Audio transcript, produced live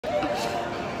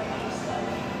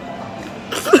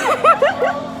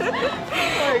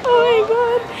Oh my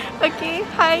god. Okay,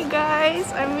 hi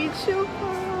guys. I'm with Shilpa.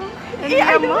 And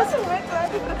I I'm don't also want to wear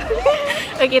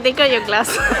glasses. Okay, take out your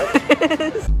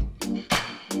glasses.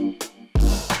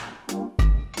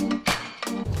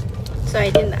 So I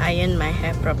didn't iron my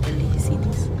hair properly. See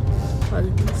this? All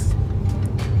this.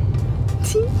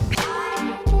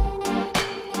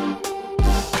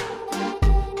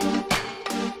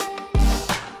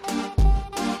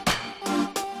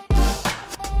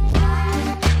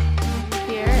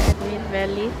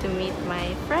 Valley to meet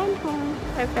my friend whom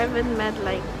I haven't met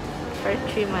like for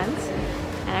 3 months,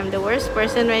 and I'm the worst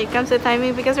person when it comes to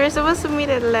timing because we're supposed to meet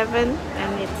at 11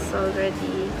 and it's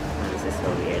already, oh, this is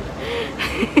so weird.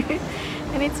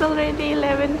 And it's already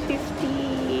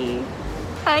 11:50.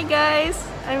 Hi guys,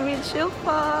 I'm with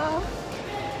Shilpa.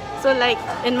 So like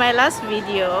in my last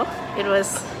video it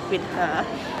was with her,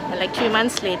 and like 3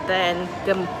 months later and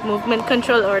the movement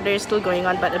control order is still going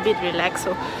on but a bit relaxed,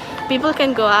 so people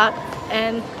can go out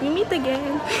and we meet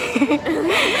again.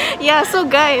 Yeah, so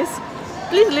guys,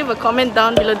 please leave a comment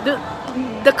down below.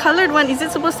 The colored one, is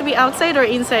it supposed to be outside or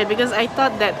inside? Because I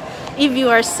thought that if you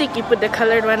are sick you put the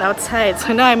colored one outside,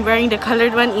 so now I'm wearing the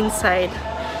colored one inside.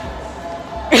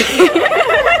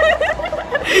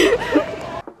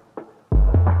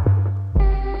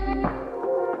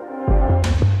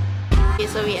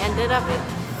 Okay, so we ended up with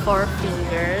 4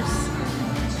 fingers.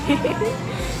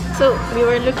 So we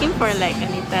were looking for like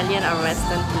an Italian or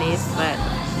Western place, but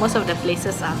most of the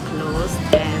places are closed,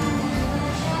 and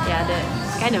yeah,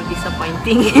 that's kind of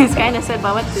disappointing. It's kind of sad,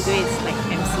 but what to do, it's like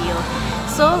MCO.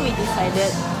 So we decided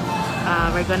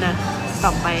we're gonna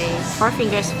stop by 4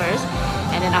 Fingers first,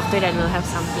 and then after that we'll have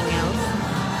something else.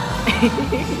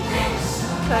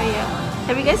 So yeah,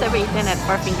 have you guys ever eaten at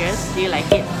 4 Fingers? Do you like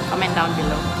it? Comment down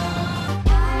below.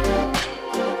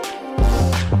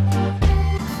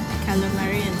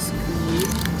 Calamari and squid.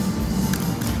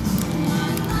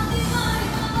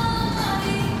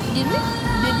 Did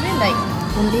we like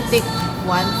only take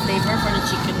one flavor for the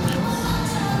chicken wings?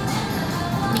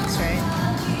 Mix, right?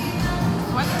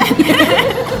 What?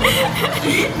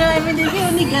 No, I mean, did we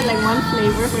only get like one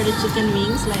flavor for the chicken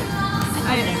wings? Like,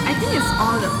 I think it's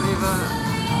all the flavor.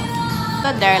 I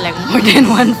thought there are like more than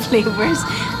one flavors.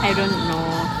 I don't know.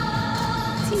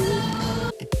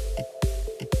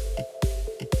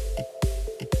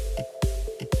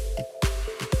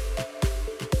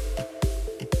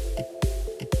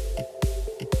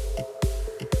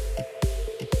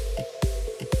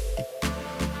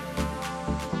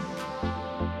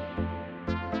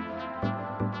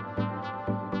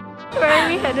 Where are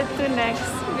we headed to next?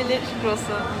 Village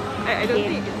grocer. I don't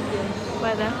think it's here.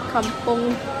 Mana?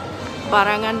 Kampung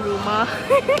Barangan Rumah.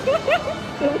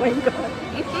 Oh my god.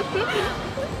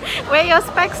 Wear your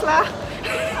specs lah.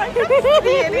 I can't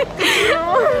see anything.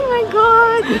 Oh my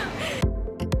god.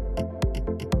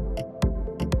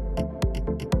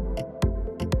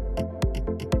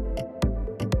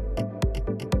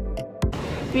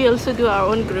 We also do our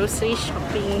own grocery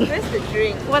shopping. Where's the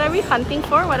drink? What are we hunting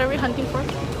for? What are we hunting for?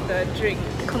 The drink.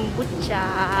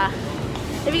 Kombucha.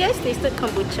 Have you guys tasted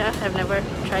kombucha? I've never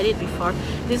tried it before.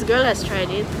 This girl has tried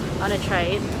it. I wanna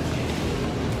try it.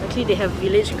 Actually, they have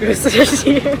village grocers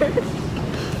here.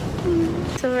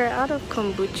 So we're out of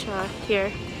kombucha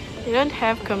here. They don't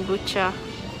have kombucha.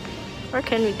 Where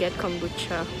can we get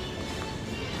kombucha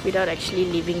without actually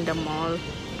leaving the mall?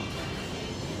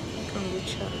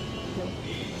 Kombucha. No.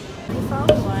 We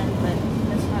found one, but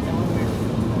that's not the one we're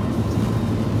looking for.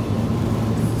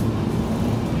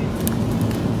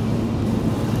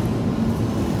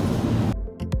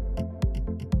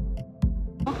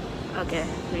 Okay,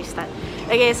 restart.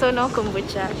 Okay, so no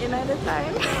kombucha another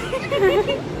time.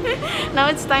 Now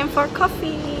it's time for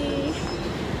coffee.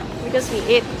 Because we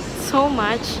ate so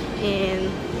much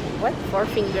in what? 4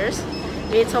 Fingers.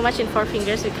 We ate so much in 4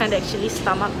 Fingers we can't actually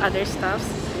stomach other stuffs.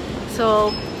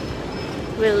 So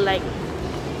we'll like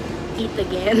eat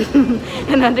again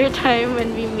another time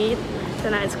when we meet. So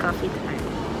now it's coffee time.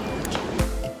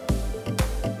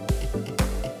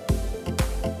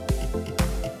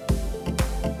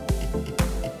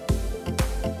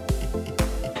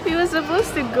 We were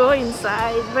supposed to go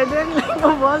inside, but then like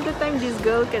of all the time this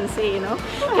girl can say, you know,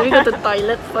 can we go to the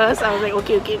toilet first? I was like,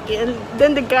 okay. And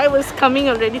then the guy was coming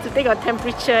already to take our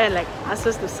temperature and like ask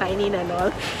us to sign in and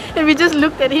all. And we just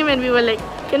looked at him and we were like,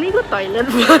 can we go toilet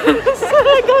first?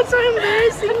 I got so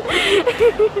embarrassing.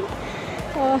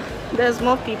 Oh, there's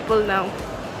more people now.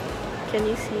 Can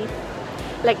you see?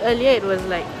 Like earlier it was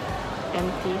like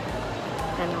empty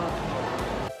and all.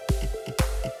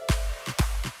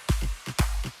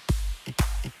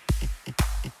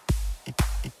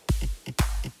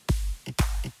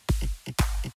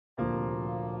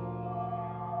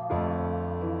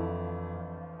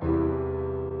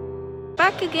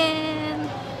 back again.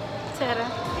 Sarah.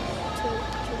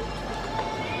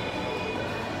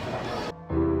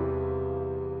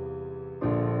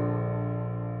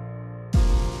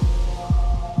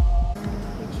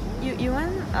 You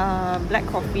want black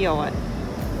coffee or what?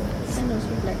 Send us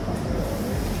black coffee.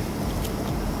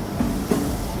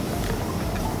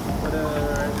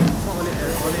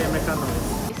 Only Americano.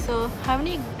 So how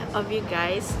many of you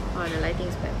guys, oh the lighting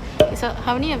is bad. Okay, so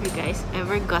how many of you guys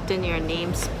ever gotten your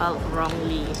name spelled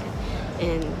wrongly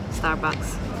in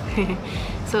Starbucks?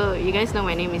 So you guys know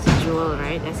my name is Jewel,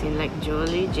 right? As in like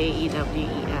Jolie,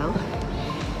 Jewel.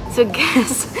 So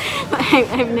guess,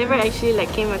 I've never actually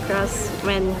like came across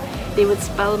when they would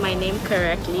spell my name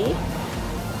correctly.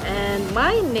 And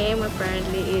my name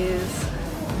apparently is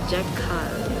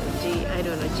Jekyll. I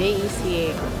don't know, Jecal.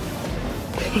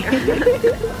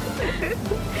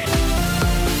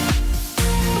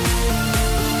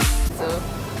 So,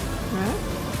 Huh?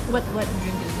 What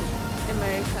drink is it?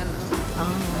 Americano.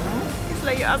 Oh. It's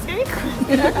like you're asking me.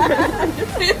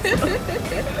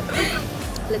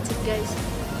 Let's eat, guys.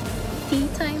 Tea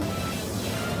time.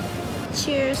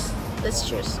 Cheers. Let's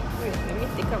cheers. Wait, let me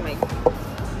take out my.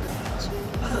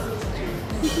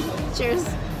 Cheers.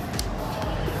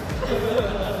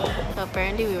 So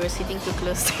apparently we were sitting too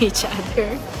close to each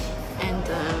other, and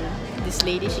this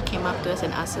lady, she came up to us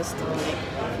and asked us to like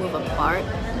move apart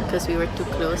because we were too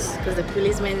close, because the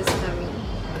policeman is coming.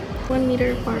 1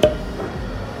 meter apart.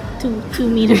 2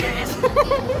 meters.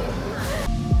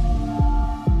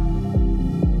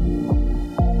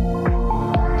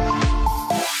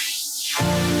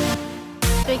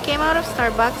 So we came out of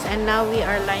Starbucks and now we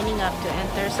are lining up to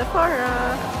enter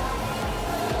Sephora.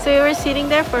 So we were sitting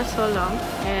there for so long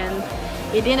and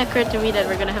it didn't occur to me that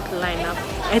we're gonna have to line up.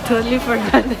 I totally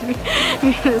forgot that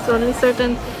because only a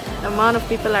certain amount of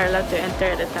people are allowed to enter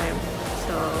at a time.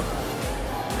 So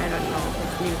I don't know,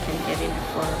 hopefully we can get in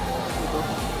before we go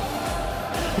home.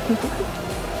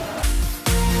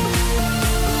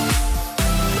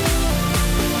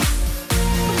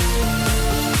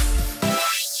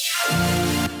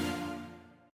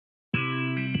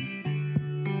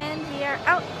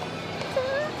 Out.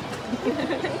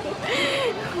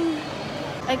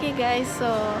 Okay guys,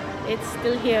 so it's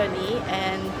still Heoni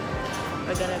and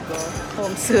we're gonna go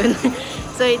home soon.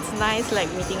 So it's nice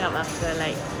like meeting up after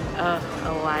like a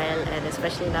while, and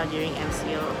especially now during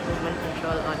MCO, Movement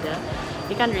Control Order,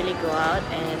 you can't really go out,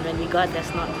 and when we got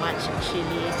there's not much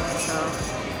actually. So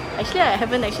actually I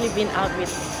haven't actually been out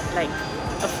with like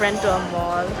a friend to a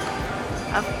mall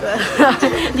after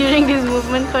during this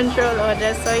movement control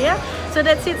order. So yeah, so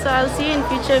that's it. So I'll see you in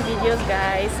future videos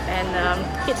guys, and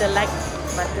hit the like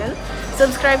button,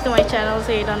 subscribe to my channel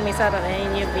so you don't miss out on any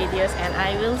new videos, and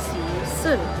I will see you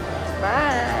soon.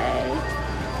 Bye.